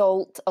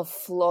assault of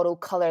floral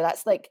colour.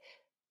 That's like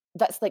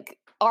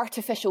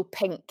artificial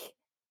pink.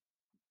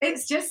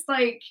 It's just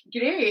like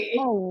great.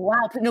 Oh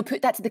wow!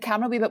 Put that to the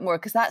camera a wee bit more,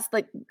 because that's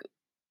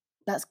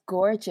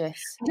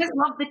gorgeous. I just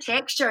love the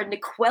texture and the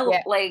quilt.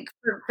 Yeah. Like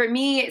for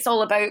me, it's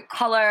all about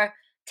colour,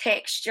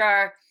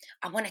 texture.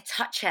 I want to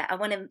touch it. I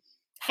want to.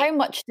 How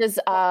much does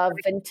a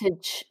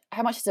vintage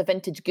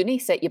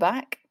Goonie set you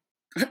back?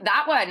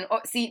 That one. Oh,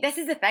 see, this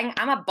is the thing.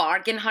 I'm a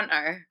bargain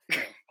hunter.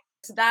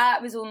 So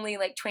that was only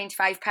like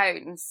 £25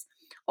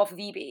 off of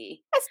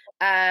eBay.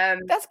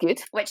 That's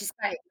good. Which is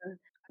fine.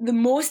 The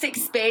most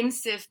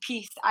expensive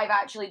piece I've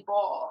actually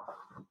bought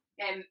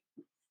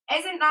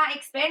isn't that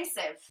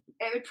expensive.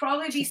 It would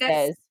probably be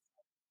this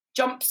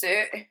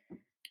jumpsuit,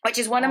 which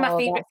is one of my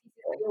favourite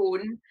pieces to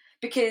own,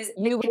 because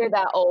you wear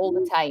that all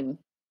the time.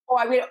 Oh,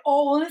 I wear it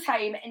all the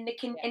time, and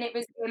it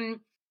was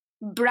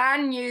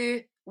brand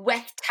new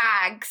with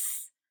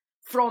tags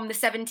from the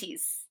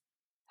 70s.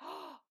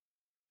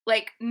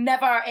 Like,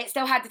 never, it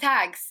still had the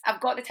tags.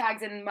 I've got the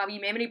tags in my wee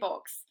memory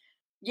box.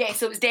 Yeah,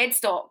 so it was dead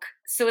stock.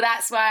 So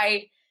that's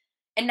why,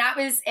 and that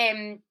was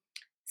 £75.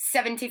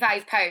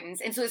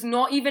 And so it's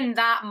not even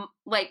that,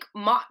 like,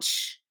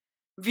 much,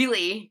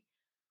 really.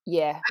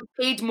 Yeah. I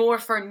paid more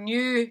for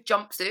new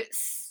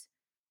jumpsuits.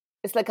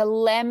 It's like a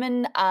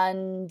lemon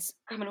and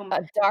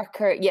a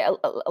darker, a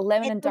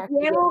lemon and darker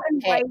yellow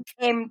and white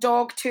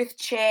dog tooth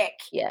check.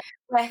 Yeah,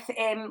 with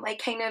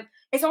like kind of,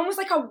 it's almost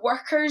like a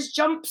worker's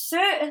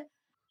jumpsuit.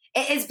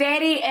 It is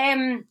very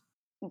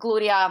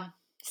Gloria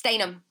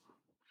Steinem.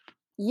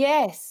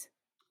 Yes.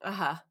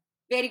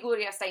 Very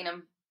Gloria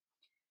Steinem.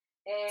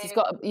 She's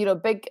got a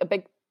big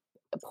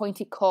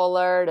pointy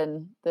collar,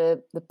 and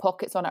the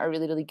pockets on it are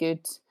really, really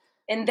good.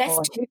 And this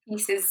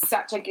two-piece is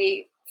such a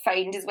great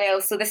find as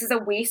well. So this is a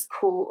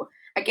waistcoat,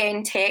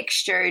 again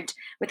textured,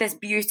 with this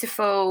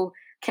beautiful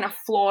kind of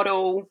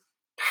floral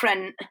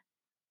print.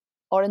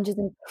 Oranges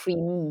and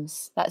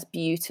creams. That's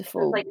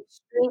beautiful. It's like a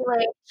straight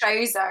leg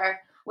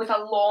trouser with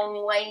a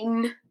long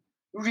line,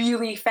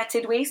 really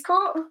fitted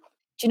waistcoat. Do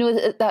you know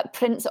that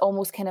print's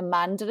almost kind of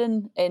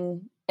Mandarin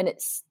in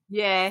its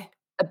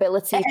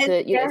ability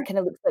to, it kind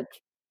of looks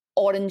like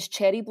orange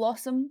cherry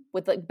blossom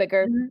with like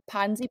bigger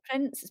pansy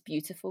prints. It's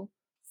beautiful.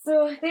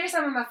 So there's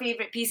some of my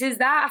favourite pieces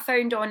that I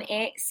found on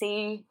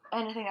Etsy,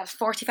 and I think that's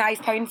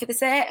 £45 for the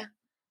set.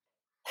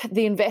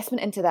 The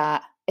investment into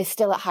that is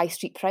still at high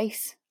street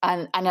price,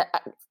 and a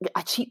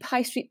cheap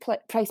high street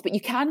price, but you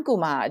can go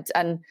mad,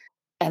 and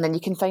then you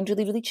can find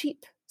really, really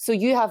cheap. So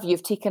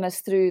you've taken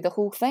us through the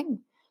whole thing.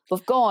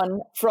 We've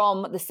gone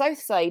from the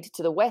South Side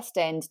to the West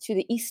End to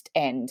the East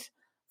End.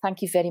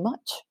 Thank you very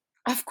much.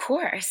 Of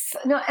course.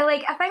 No,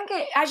 like, I think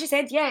as you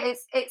said,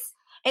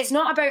 it's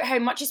not about how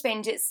much you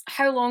spend, it's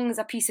how long is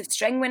a piece of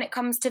string when it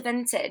comes to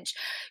vintage.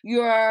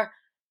 The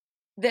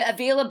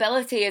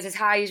availability is as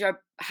high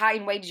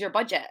and wide as your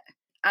budget.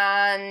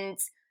 And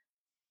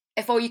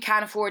if all you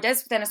can afford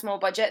is within a small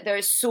budget,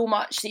 there's so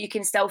much that you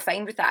can still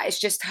find with that. It's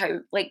just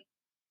how, like,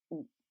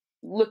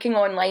 looking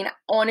online,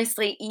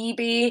 honestly,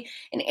 eBay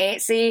and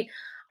Etsy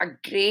are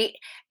great.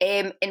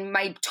 And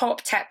my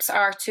top tips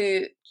are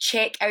to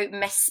check out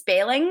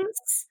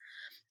misspellings.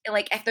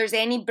 Like, if there's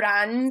any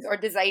brands or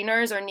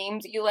designers or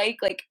names that you like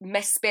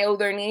misspell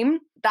their name,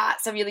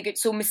 that's a really good.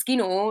 So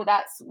Moschino,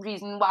 that's the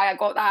reason why I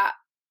got that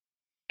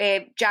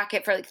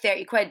jacket for like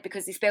 £30,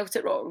 because they spelt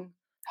it wrong.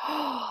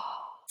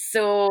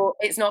 so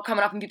it's not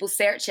coming up in people's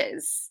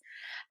searches.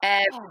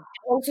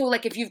 Also,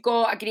 like if you've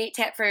got a great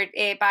tip for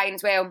buying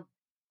as well,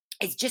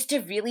 it's just to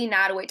really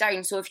narrow it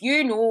down. So if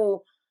you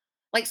know,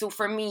 like, so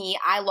for me,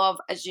 I love,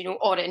 as you know,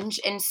 orange.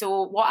 And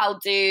so what I'll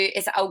do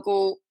is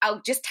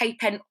I'll just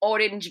type in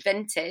orange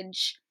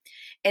vintage,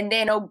 and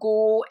then I'll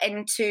go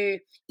into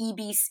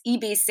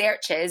eBay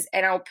searches,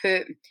 and I'll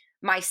put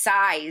my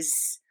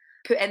size,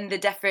 put in the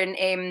different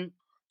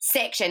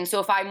sections. So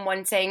if I'm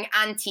wanting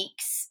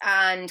antiques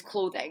and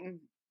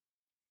clothing,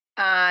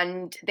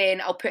 and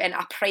then I'll put in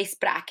a price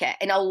bracket,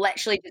 and I'll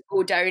literally just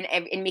go down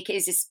and make it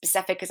as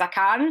specific as I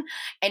can,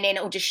 and then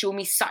it'll just show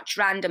me such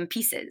random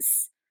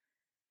pieces.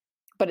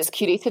 But it's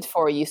curated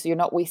for you, so you're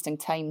not wasting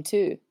time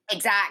too.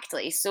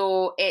 Exactly.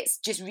 So it's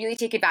just really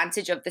take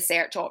advantage of the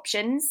search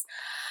options.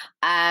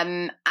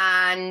 And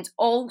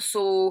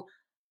also,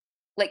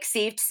 like,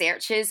 saved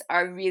searches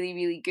are really,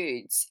 really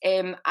good.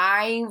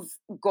 I've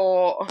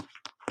got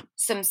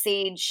some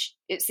saved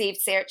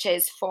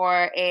searches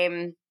for,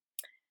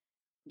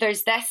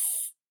 there's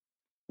this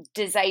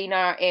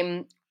designer,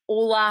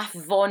 Olaf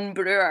von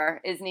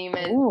Brewer, his name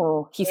is.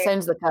 Oh, he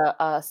sounds like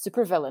a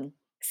supervillain.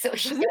 So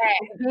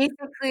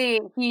basically,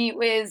 he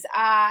was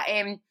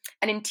an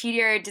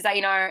interiors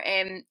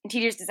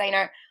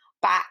designer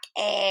back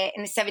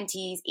in the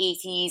 70s,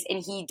 80s,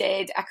 and he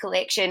did a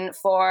collection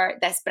for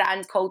this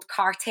brand called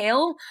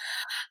Cartel.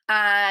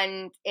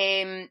 And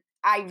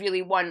I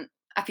really want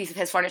a piece of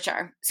his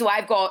furniture. So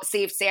I've got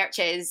saved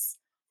searches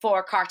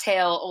for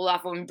Cartel,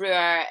 Olaf von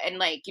Brewer, and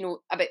like, you know,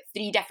 about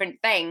 3 different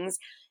things.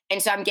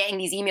 And so I'm getting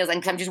these emails in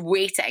because I'm just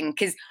waiting,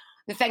 because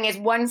the thing is,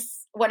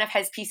 once one of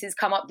his pieces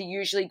come up, they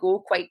usually go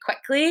quite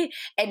quickly,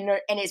 and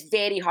it's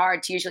very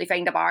hard to usually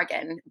find a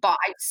bargain. But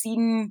I've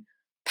seen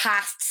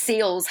past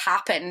sales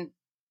happen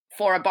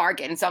for a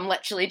bargain, so I'm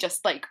literally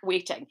just like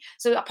waiting.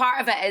 So a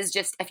part of it is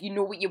just, if you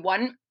know what you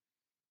want,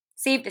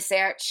 save the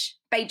search,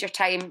 bide your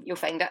time, you'll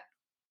find it.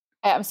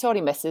 I'm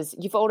sorry, Mrs.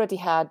 You've already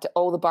had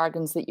all the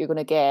bargains that you're going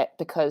to get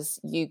because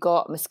you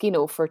got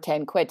Moschino for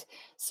 10 quid.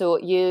 So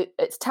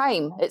it's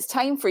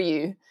time for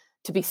you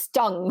to be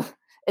stung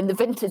in the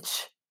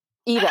vintage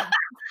era.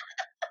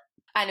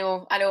 I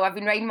know. I've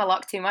been riding my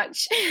luck too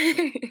much.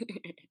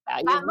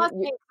 That must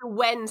make the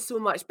win so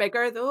much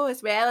bigger, though,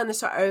 as well, and the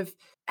sort of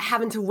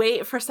having to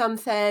wait for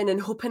something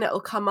and hoping it'll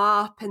come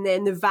up, and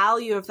then the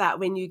value of that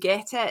when you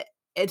get it,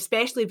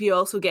 especially if you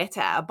also get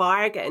it at a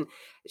bargain.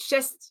 It's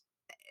just,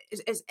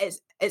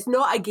 it's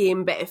not a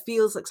game, but it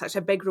feels like such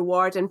a big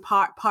reward and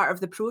part of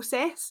the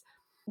process.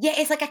 Yeah,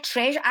 it's like a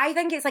treasure. I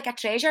think it's like a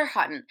treasure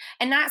hunt.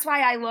 And that's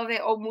why I love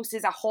it almost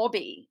as a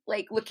hobby,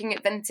 like looking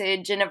at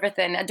vintage and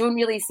everything. I don't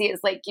really see it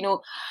as like, you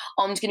know,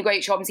 I'm just going to go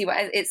out shop and see what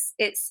it is.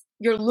 It's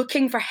you're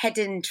looking for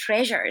hidden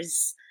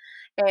treasures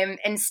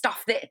and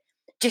stuff that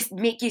just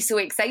make you so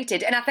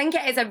excited. And I think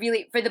it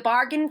is for the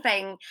bargain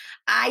thing,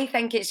 I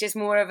think it's just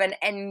more of an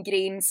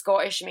ingrained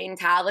Scottish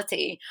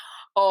mentality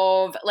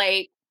of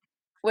like,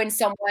 when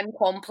someone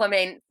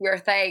compliments your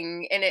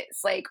thing and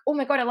it's like, oh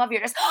my God, I love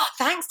your dress. Oh,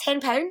 thanks,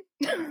 £10.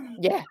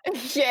 Yeah,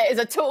 it's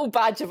a total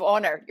badge of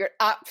honour. You're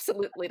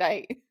absolutely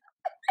right.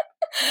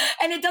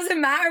 And it doesn't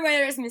matter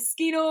whether it's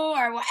Moschino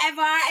or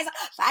whatever. It's like,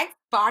 thanks,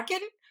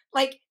 bargain.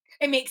 Like,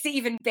 it makes it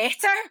even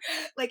better.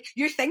 Like,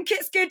 you think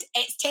it's good,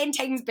 it's 10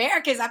 times better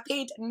because I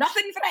paid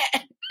nothing for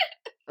it.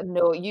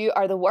 No, you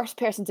are the worst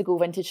person to go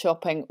vintage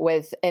shopping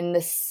with in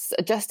this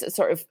just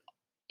sort of,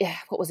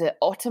 what was it,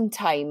 autumn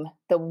time,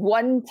 the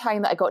one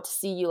time that I got to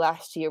see you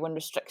last year when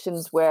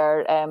restrictions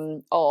were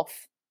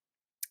off.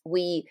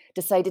 We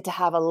decided to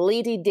have a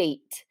lady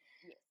date.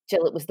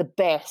 Jill, it was the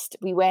best.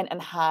 We went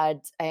and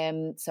had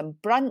some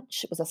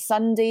brunch. It was a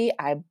Sunday.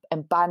 I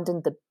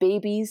abandoned the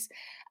babies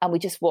and we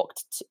just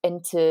walked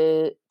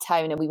into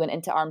town, and we went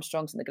into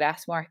Armstrong's in the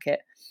Grass Market,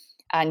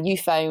 and you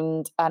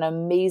found an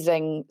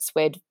amazing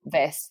suede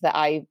vest that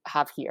I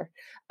have here,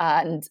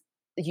 and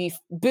you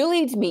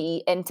bullied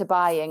me into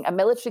buying a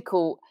military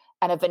coat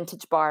and a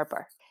vintage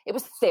Barber. It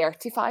was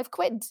 35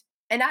 quid.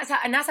 And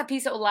that's a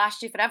piece that will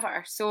last you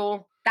forever.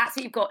 So that's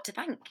what you've got to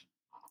thank.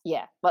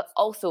 Yeah, but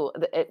also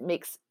it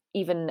makes me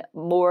even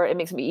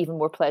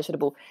more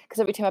pleasurable because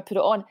every time I put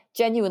it on,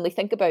 genuinely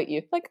think about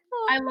you. Like,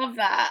 oh. I love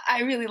that.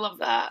 I really love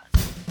that.